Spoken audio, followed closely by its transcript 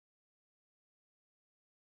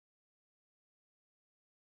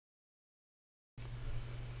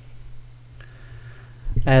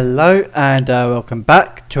Hello and welcome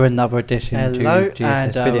back to another edition to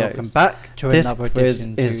GSS Videos. Welcome back to another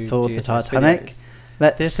edition is for the Titanic.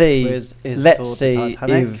 Let's see if they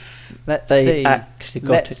actually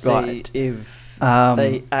got it right. If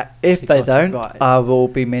they don't, I will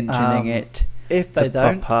be mentioning it. If they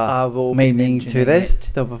don't, I will be mentioning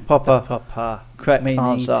it. The proper correct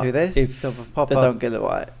answer to this. If they don't get it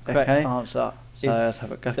right, correct answer. So let's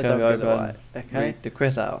have a go over and read the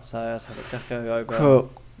quiz out. So let's have a go over.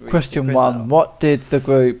 Question 1. What did the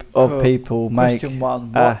group of people make? Question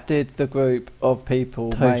 1. What did the group of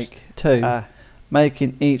people make? 2.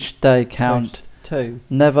 Making each day count. 2.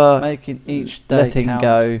 Never making each day letting count.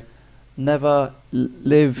 Go. Never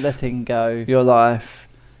live letting go your life.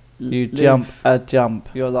 You jump, I jump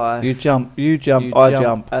your life. You jump, I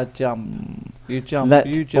jump, I jump. You jump, let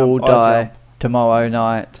all die tomorrow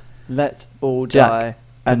night. Let all die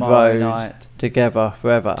and Rose together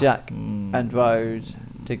forever. Jack and Rose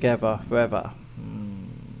together forever.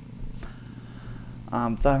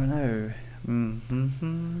 Don't know.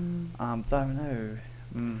 Don't know.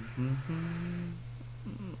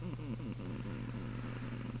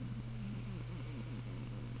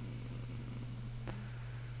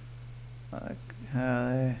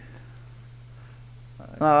 Okay.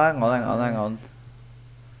 No, hang on.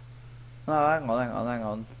 No, hang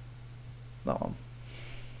on. That one.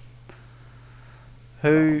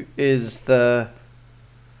 Who is the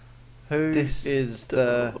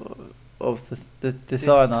designer?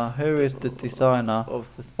 Who is the designer of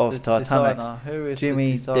Titanic? Who is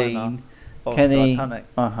Jimmy Dean, Kenny,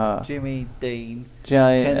 Jimmy Dean,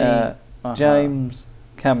 Kenny, James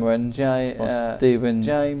Cameron, Steven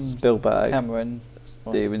James Spielberg, Cameron,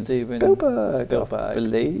 Steven Spielberg, I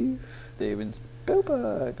believe. Steven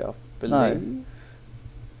Spielberg, I believe. No.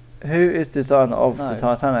 Who is designer of the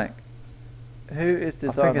Titanic? Who is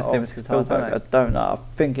designer of the Titanic? I don't know. I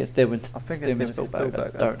think it's Steven Spielberg. I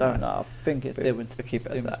don't know. I think it's Steven Spielberg.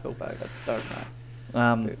 I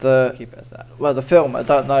don't know. Keep it as that. Well, the film. I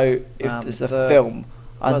don't know if it's a film.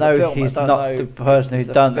 I know he's not the person who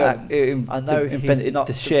done that. I know invented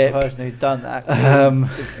the ship. The person who done that.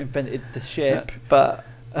 Invented the ship, but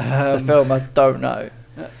the film I don't know.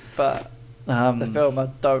 But the film I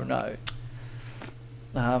don't know.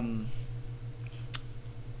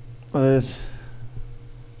 There's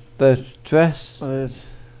the dress. There's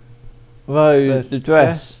Rose. The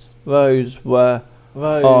dress. Rose were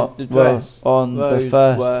on the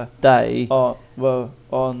first day. Were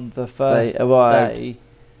on the first day.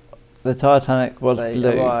 The Titanic was blue.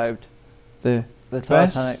 Arrived. The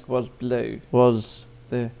Titanic was blue. Was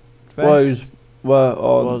the Rose were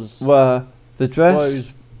on were the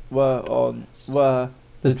dress were on were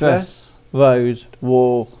the dress. Rose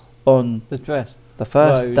wore on the dress. The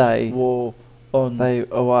first day wore on. They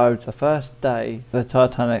arrived. The first day the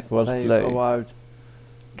Titanic was blue. Arrived.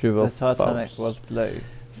 True or false? The Titanic was blue.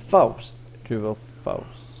 False. True or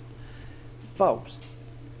false? False.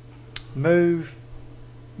 Move.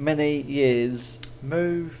 Many years.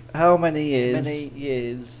 Move. How many years? Many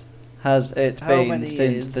years. Has it been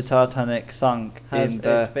since the Titanic sunk in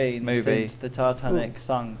the movie? Since the Titanic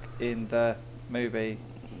sunk in the movie.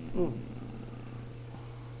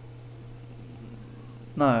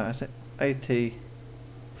 No, I think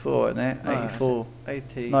 84 in it. 84.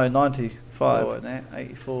 80. No, 95 in it.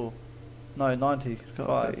 84. No,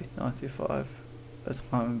 95. 95. I can't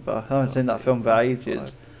remember. I haven't seen that film for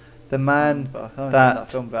ages. The man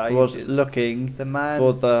that was looking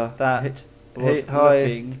for the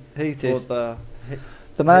highest heatest. The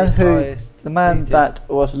man that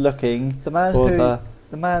was looking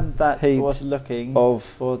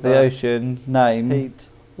for the ocean name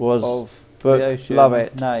was Brooke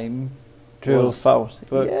Lovett. Name true or false?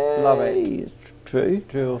 Brooke Lovett. True.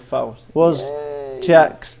 True or false? Was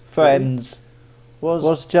Jack's friends?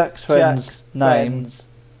 Was Jack's friends' names?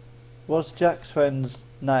 Was Jack's friends'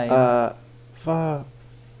 name? I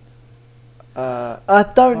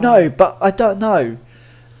don't know, but I don't know.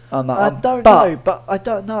 I don't know, but I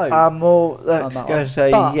don't know. I'm more going to say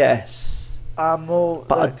yes. I'm more,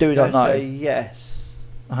 but I do not know. Yes.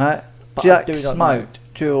 Jack smoked.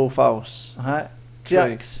 True or false?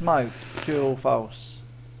 Jack smoked. True or false?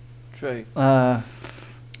 True.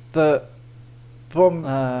 The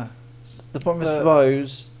promised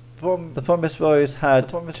Rose. The promised Rose had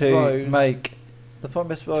to make. The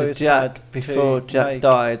promised Rose Jack before Jack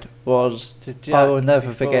died was. I will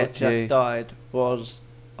never forget you. Died was.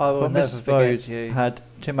 I will never forget you. Had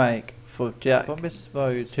to make for Jack. Promised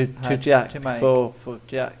Rose to Jack before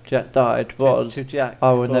Jack died was. To Jack.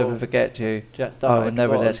 I will never forget you. Jack died. I will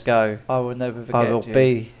never let go. I will never forget you. I will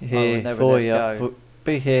be here for you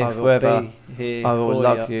be here forever. I will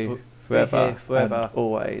love you forever and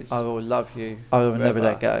always. I will love you. I will never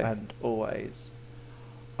let go and always.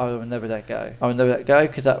 I will never let go. I will never let go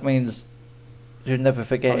because that means you'll never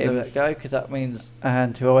forget him. I will never let go because that means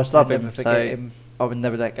and you always love him. Never forget him. I will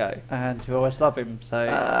never let go. And you always love him. So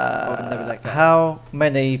I will never let go. How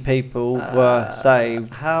many people were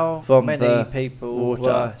saved? How from many people water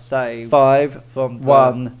were saved? 5 from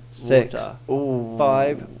 1 6. Ooh.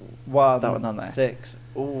 5 1 that one on there. 6.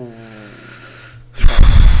 Ooh.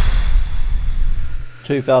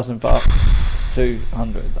 2,000 baht.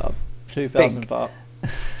 200 baht. 2,000 baht.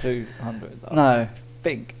 200 baht. No.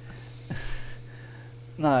 Think.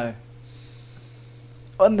 No.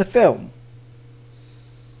 On the film.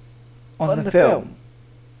 On the film.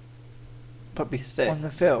 Probably 6. On the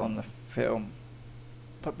film. On the film.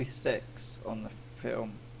 Probably 6 on the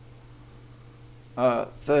film.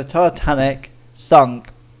 The Titanic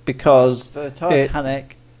sunk because the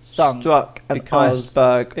Titanic struck an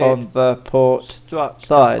iceberg on the port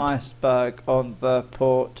side. Iceberg on the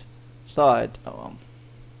port side.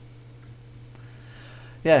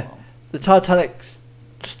 Yeah, the Titanic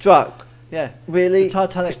struck. Yeah, really. The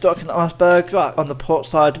Titanic struck an iceberg on the port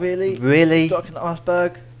side. Really. Struck an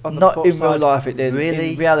iceberg on the port side. Not in real life, it did.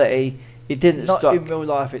 Really. In reality, it didn't. Not in real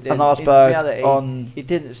life, it did. An iceberg on it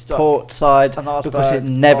didn't struck port side because it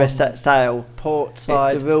never set sail. Port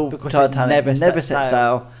side. The real Titanic never set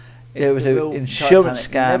sail. There was an insurance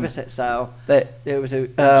scam. Never set sail. There was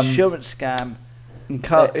an insurance scam.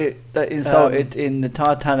 That insulted in the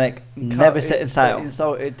Titanic. Never set sail.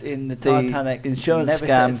 Insulted in the Titanic. Insurance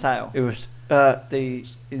scam. It was the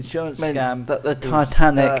insurance scam that the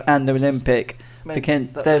Titanic and the Olympic became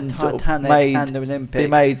then sort of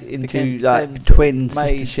made into like twin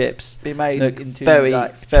sister ships. Be made into very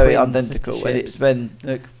identical, and it's when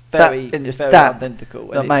very identical.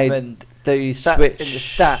 That made the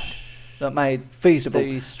switch that made feasible.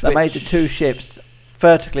 That made the two ships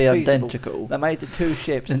vertically identical. They made the two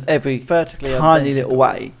ships in every vertically tiny little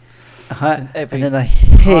way. And then they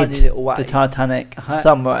hid the Titanic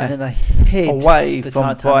somewhere. And then they hid away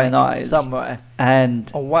from prying eyes somewhere.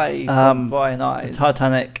 And away from prying eyes. The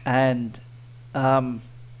Titanic and the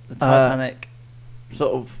Titanic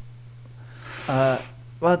sort of.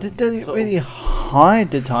 Well, they didn't really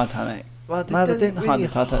hide the Titanic. Well, no, they didn't hide the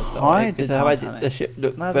Titanic. Hide the Titanic. The ship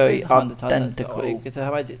looked very identical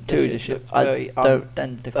to the ship. Very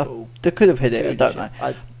identical. They could have hid it. I don't know.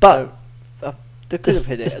 But they could have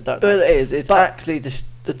hid it. I don't know. But it is. It's actually the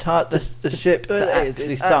ship that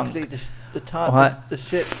actually sunk. The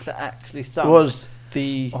ship that actually sunk was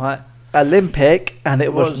the Olympic, and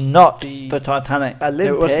it was not the Titanic.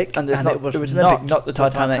 Olympic, and it was not the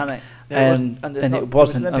Titanic. And it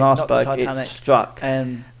wasn't an iceberg, it struck.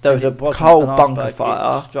 And there was a coal bunker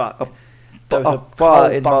fire. There was a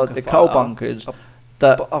fire in one of the coal bunkers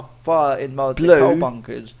that blew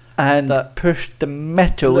and that pushed the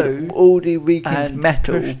metal, all the weakened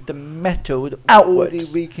metal,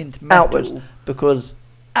 outwards. Because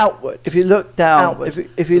if you look down,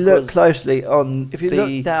 if you look closely on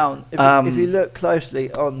the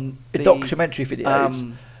documentary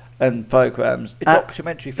videos and programs,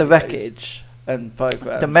 the wreckage and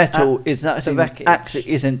programs, the metal is actually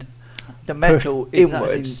isn't the metal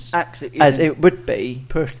inwards as it would be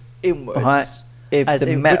pushed inwards if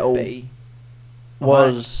the metal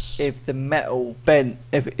was bent,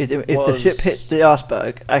 if the ship hit the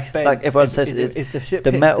iceberg, like everyone says it is,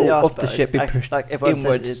 the metal of the ship be pushed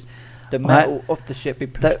inwards. The metal of the ship be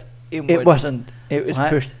pushed inwards. It wasn't. It was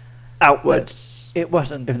pushed outwards. It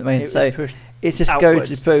wasn't. If the main say. It just goes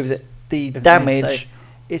to prove that the damage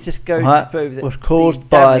was caused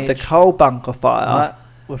by the coal bunker fire.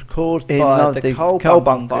 Was caused by the coal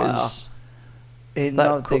bunkers. And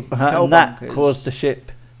that caused the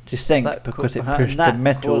ship to sink because it pushed the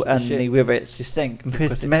metal and the rivets to sink.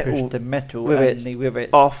 Pushed the metal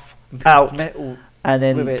rivets off, out, and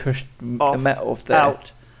then pushed the metal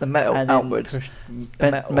out. The metal outwards.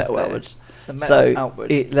 Metal outwards. So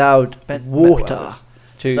it allowed water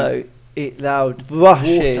to. It allowed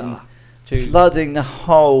rushing, flooding the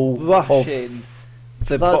whole of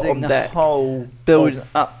the bottom deck, building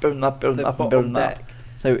up and building up.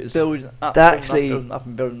 So it's actually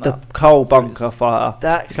the coal bunker fire,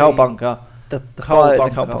 the coal bunker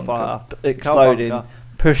fire exploding,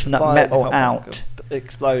 pushing that metal out,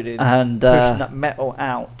 exploding, and pushing that metal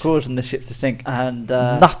out, causing the ship to sink, and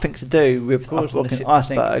nothing to do with a fucking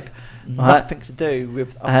iceberg. Nothing to do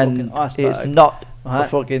with a fucking iceberg. It's not.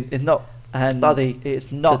 It's not, and bloody,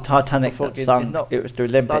 it's not the Titanic that sunk. It was the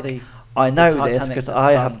Olympic. I know this because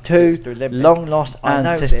I have two long lost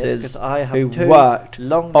ancestors who worked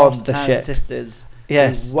on the ship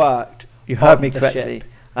Yes, worked. You heard me the correctly. ship.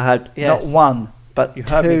 I had Yes. not one, but You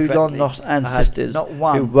heard me two correctly. long-lost ancestors not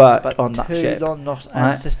one, who worked but on that two ship. long-lost Right?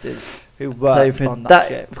 ancestors who So worked for on that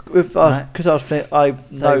ship. because I was thinking, I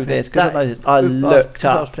know this, because I know this. I looked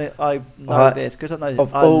up I know this, because I know this.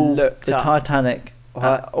 of I all looked the up. Titanic,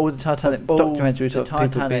 all the Titanic all documentaries the that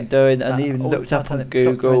people have been Titanic, doing, and even all looked the up on Titanic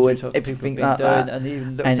Google and documentaries that everything people like have been that. doing, and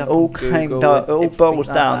even looked And it up all on came Google down, and it all everything boils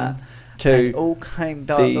like down that. to And it all came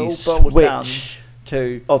down, it the all boils down switch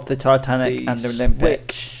to of the Titanic the and the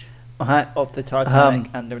Olympic. switch Right? of the Titanic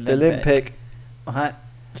and The Olympic, right?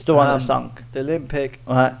 it's the one that sunk. The Olympic,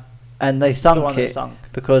 Right? And they the sunk one that it sunk.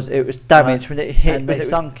 because it was damaged when it hit. And When they it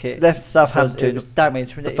sunk it. left Because Southampton. it was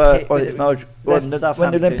damaged when the it first, hit. when the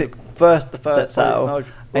Southampton. Olympic first First set sail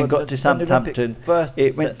and got to Southampton,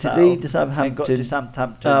 it went to leave the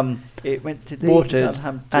Southampton it went to waters,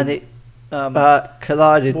 Southampton, and it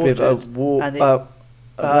collided waters, with and it a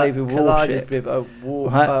Navy collided warship. with a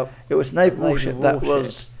Right? It was a Navy Navy warship that warship.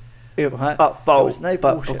 was Right? at It fault, was a Navy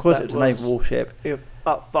but warship because that it was a Navy was warship,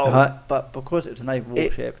 up fault, Right? but because it was a Navy It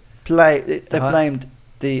warship, they Right? blamed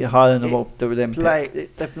the Highland It of the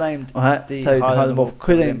Olympic. they blamed Right? the So the Highland Highland of of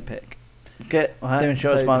couldn't Olympic. get Right? their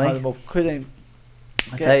insurance So money. the Highland of couldn't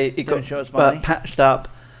get Say it their got insurance money. patched up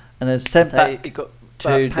and then sent back It got to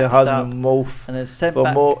the patched Highland up and Wolf and then sent for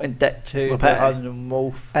back more in debt to the repair. Highland and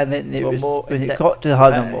Wolf. And then it for was more when it in-depth got to the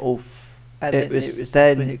Highland and repair. Wolf. And It then was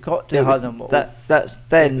then when it got to it the was Highland and Wolf. that's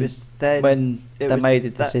then it was then when it they was made a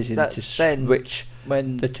that- decision that's to then switch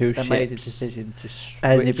when the two they made a ships. decision to switch.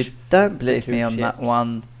 And if you don't believe the me two on that ships.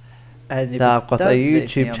 one, And if I've you got a don't believe me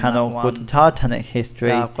YouTube on channel that called the one, Titanic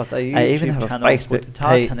History. I've got a I even YouTube have a channel called Facebook the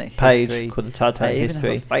Titanic page History. called the I Titanic even have a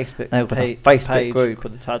History. Facebook And I've got a page Facebook group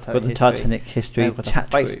called the called Titanic the History. Titanic History I've got a chat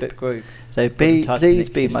Facebook group. group. So called the Titanic please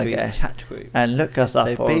be my History guest chat group. and look us up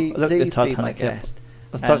So or please look the be my Titanic guest.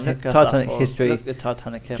 Let's And talk look us Titanic up or History look the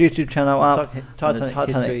Titanic YouTube channel up, Titanic and the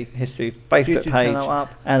Titanic History Facebook YouTube page, channel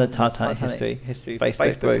up, and the Titanic History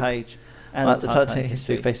Facebook group, page, and and the Titanic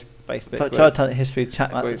History Facebook group. Titanic History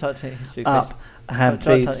chat Right, group the Titanic History up. And Titanic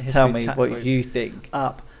please History tell me chat what group you think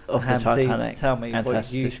up of the and please Titanic tell me and what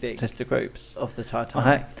her you think sister groups. of the Titanic.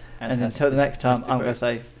 Alright, and her until the next time, sister I'm going to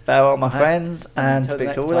groups. say farewell, my Alright, friends, and until the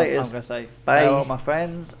speak to next all time, later. I'm going to say Bye. farewell, my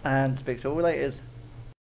friends, and speak to all later.